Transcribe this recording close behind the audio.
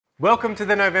Welcome to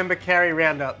the November Carry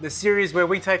Roundup, the series where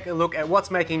we take a look at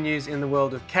what's making news in the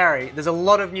world of carry. There's a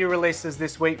lot of new releases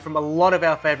this week from a lot of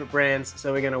our favourite brands,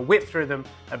 so we're going to whip through them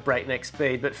at breakneck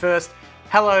speed. But first,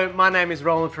 hello, my name is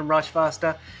Roland from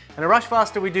Rushfaster, and at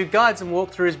Rushfaster we do guides and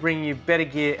walkthroughs bringing you better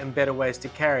gear and better ways to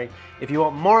carry. If you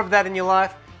want more of that in your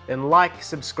life, then like,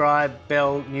 subscribe,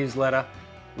 bell, newsletter.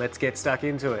 Let's get stuck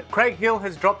into it. Craig Hill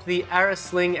has dropped the Arris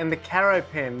Sling and the Caro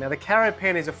pen. Now the Caro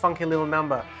pen is a funky little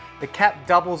number. The cap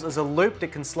doubles as a loop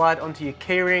that can slide onto your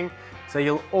keyring, so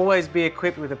you'll always be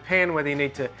equipped with a pen whether you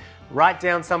need to write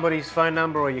down somebody's phone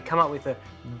number or you come up with a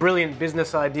brilliant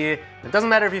business idea. It doesn't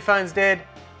matter if your phone's dead,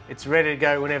 it's ready to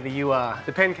go whenever you are.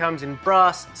 The pen comes in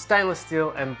brass, stainless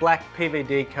steel and black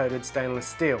PVD coated stainless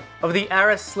steel. Of the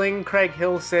Arris Sling, Craig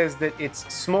Hill says that it's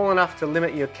small enough to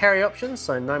limit your carry options,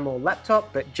 so no more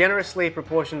laptop, but generously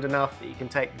proportioned enough that you can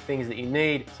take the things that you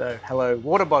need, so hello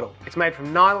water bottle. It's made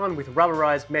from nylon with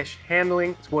rubberized mesh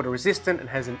handling, it's water resistant and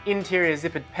has an interior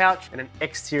zippered pouch and an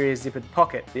exterior zippered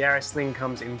pocket. The Arris Sling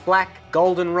comes in black,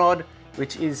 goldenrod,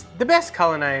 which is the best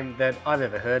color name that I've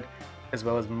ever heard, as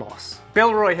well as moss.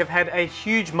 Bellroy have had a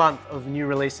huge month of new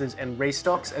releases and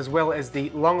restocks, as well as the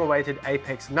long-awaited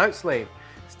Apex note sleeve.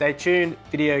 Stay tuned,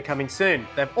 video coming soon.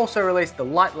 They've also released the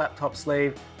light laptop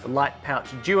sleeve, the light pouch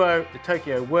duo, the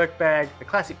Tokyo work bag, the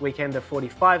classic Weekender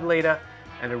 45 litre,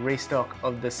 and a restock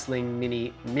of the Sling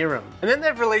Mini Mirum. And then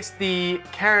they've released the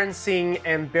Karen Singh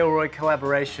and Bellroy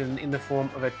collaboration in the form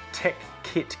of a tech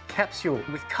kit capsule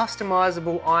with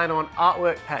customizable iron-on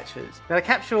artwork patches. Now the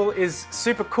capsule is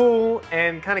super cool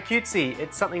and kind of cutesy.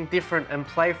 It's something different and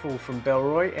playful from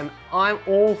Bellroy, and I'm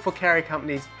all for carry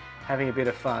companies having a bit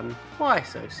of fun. Why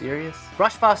so serious?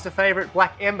 Rushfaster favourite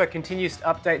Black Ember continues to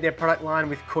update their product line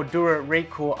with Cordura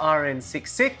Recore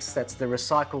RN66, that's the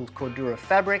recycled Cordura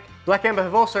fabric. Black Ember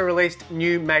have also released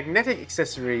new magnetic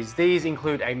accessories. These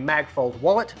include a magfold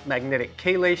wallet, magnetic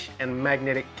key leash and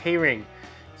magnetic keyring.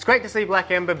 It's great to see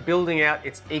Black Ember building out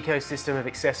its ecosystem of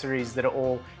accessories that are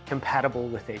all compatible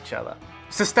with each other.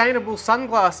 Sustainable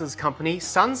sunglasses company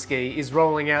Sunski is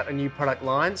rolling out a new product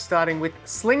line starting with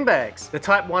sling bags. The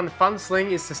Type 1 Fun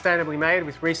Sling is sustainably made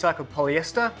with recycled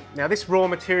polyester. Now this raw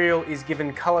material is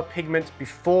given colour pigment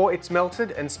before it's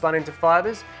melted and spun into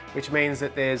fibres, which means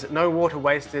that there's no water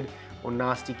wasted or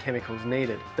nasty chemicals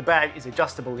needed. The bag is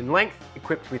adjustable in length,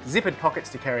 equipped with zippered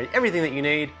pockets to carry everything that you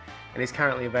need, and is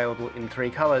currently available in 3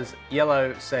 colours,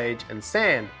 yellow, sage and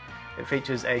sand. It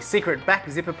features a secret back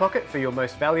zipper pocket for your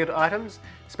most valued items,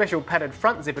 special padded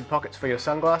front zippered pockets for your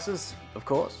sunglasses, of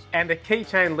course, and a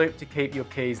keychain loop to keep your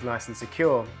keys nice and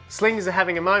secure. Slings are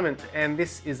having a moment, and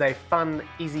this is a fun,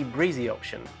 easy breezy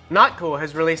option. Nitecore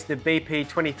has released the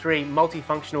BP23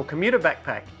 multifunctional commuter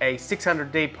backpack, a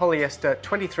 600D polyester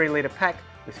 23 litre pack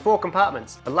with 4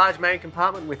 compartments, a large main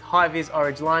compartment with high-vis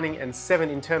orange lining and 7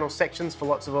 internal sections for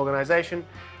lots of organisation,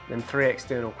 then 3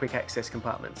 external quick access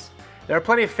compartments. There are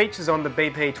plenty of features on the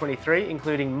BP23,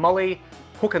 including molly,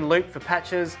 hook and loop for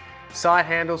patches, side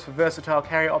handles for versatile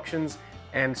carry options,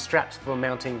 and straps for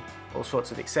mounting all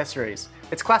sorts of accessories.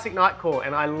 It's classic Nitecore,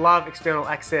 and I love external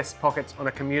access pockets on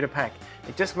a commuter pack.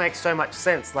 It just makes so much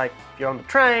sense, like if you're on the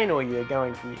train or you're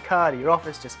going from your car to your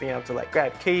office, just being able to like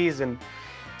grab keys and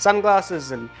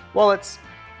sunglasses and wallets.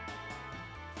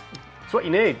 It's what you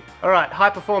need. Alright,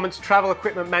 high-performance travel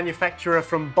equipment manufacturer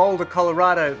from Boulder,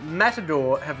 Colorado,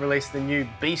 Matador, have released the new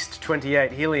Beast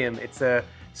 28 Helium. It's a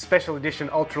special edition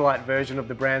ultralight version of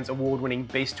the brand's award-winning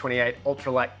Beast 28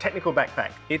 ultralight technical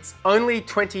backpack. It's only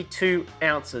 22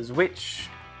 ounces, which,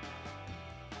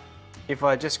 if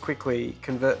I just quickly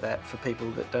convert that for people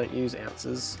that don't use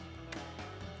ounces,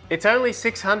 it's only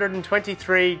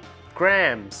 623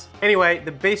 grams. Anyway,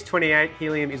 the Beast 28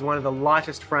 Helium is one of the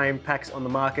lightest frame packs on the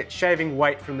market, shaving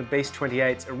weight from the Beast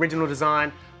 28's original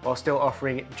design while still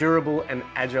offering durable and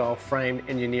agile frame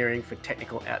engineering for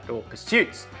technical outdoor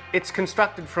pursuits. It's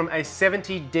constructed from a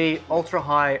 70D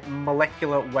ultra-high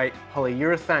molecular weight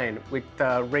polyurethane with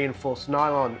reinforced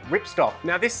nylon ripstop.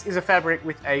 Now this is a fabric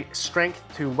with a strength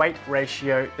to weight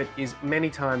ratio that is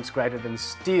many times greater than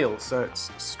steel, so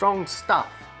it's strong stuff.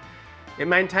 It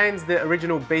maintains the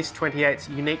original Beast 28's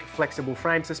unique flexible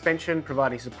frame suspension,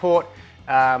 providing support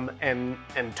and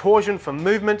torsion for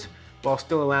movement, while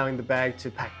still allowing the bag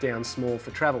to pack down small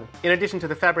for travel. In addition to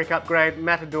the fabric upgrade,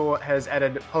 Matador has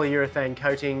added polyurethane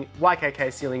coating,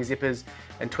 YKK sealing zippers,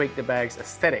 and tweaked the bag's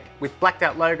aesthetic, with blacked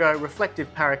out logo,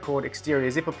 reflective paracord exterior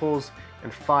zipper pulls,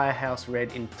 and Firehouse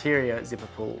Red interior zipper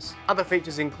pulls. Other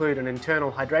features include an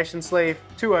internal hydration sleeve,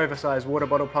 2 oversized water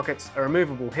bottle pockets, a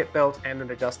removable hip belt, and an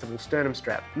adjustable sternum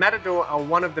strap. Matador are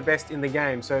one of the best in the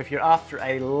game, so if you're after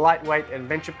a lightweight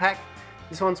adventure pack,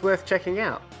 this one's worth checking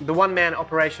out. The one-man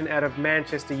operation out of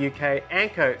Manchester, UK,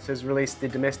 Ancoats has released the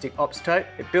domestic ops tote.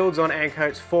 It builds on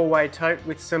Ancoats' 4-way tote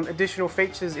with some additional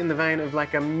features in the vein of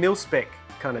like a mil-spec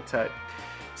kind of tote.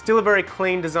 Still a very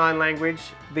clean design language.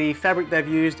 The fabric they've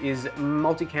used is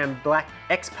Multicam Black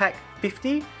X-Pack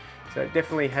 50, so it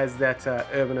definitely has that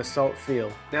urban assault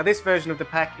feel. Now this version of the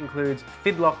pack includes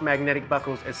Fidlock magnetic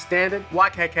buckles as standard,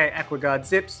 YKK AquaGuard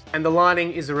zips, and the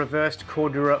lining is a reversed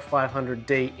Cordura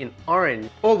 500D in orange.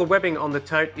 All the webbing on the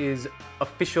tote is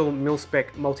official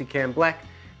mil-spec Multicam Black.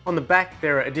 On the back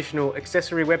there are additional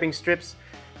accessory webbing strips.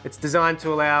 It's designed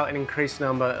to allow an increased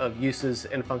number of uses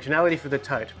and functionality for the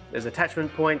tote. There's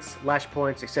attachment points, lash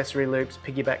points, accessory loops,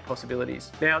 piggyback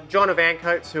possibilities. Now, John of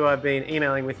Ancoats, who I've been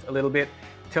emailing with a little bit,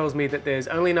 tells me that there's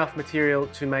only enough material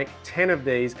to make 10 of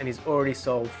these and he's already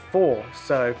sold 4.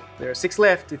 So there are 6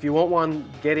 left. If you want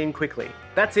one, get in quickly.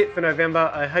 That's it for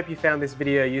November. I hope you found this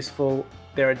video useful.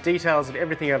 There are details of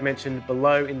everything I've mentioned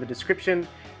below in the description.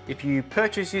 If you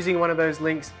purchase using one of those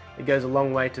links, it goes a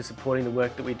long way to supporting the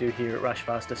work that we do here at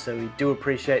Rushfaster, so we do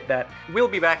appreciate that. We'll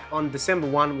be back on December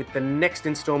 1 with the next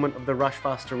installment of the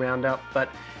Rushfaster Roundup, but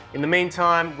in the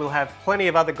meantime, we'll have plenty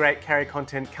of other great carry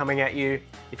content coming at you.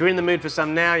 If you're in the mood for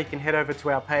some now, you can head over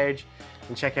to our page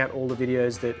and check out all the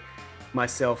videos that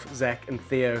myself, Zach, and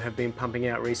Theo have been pumping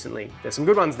out recently. There's some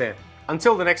good ones there.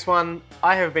 Until the next one,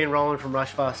 I have been Roland from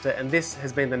Rushfaster, and this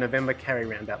has been the November Carry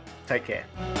Roundup. Take care.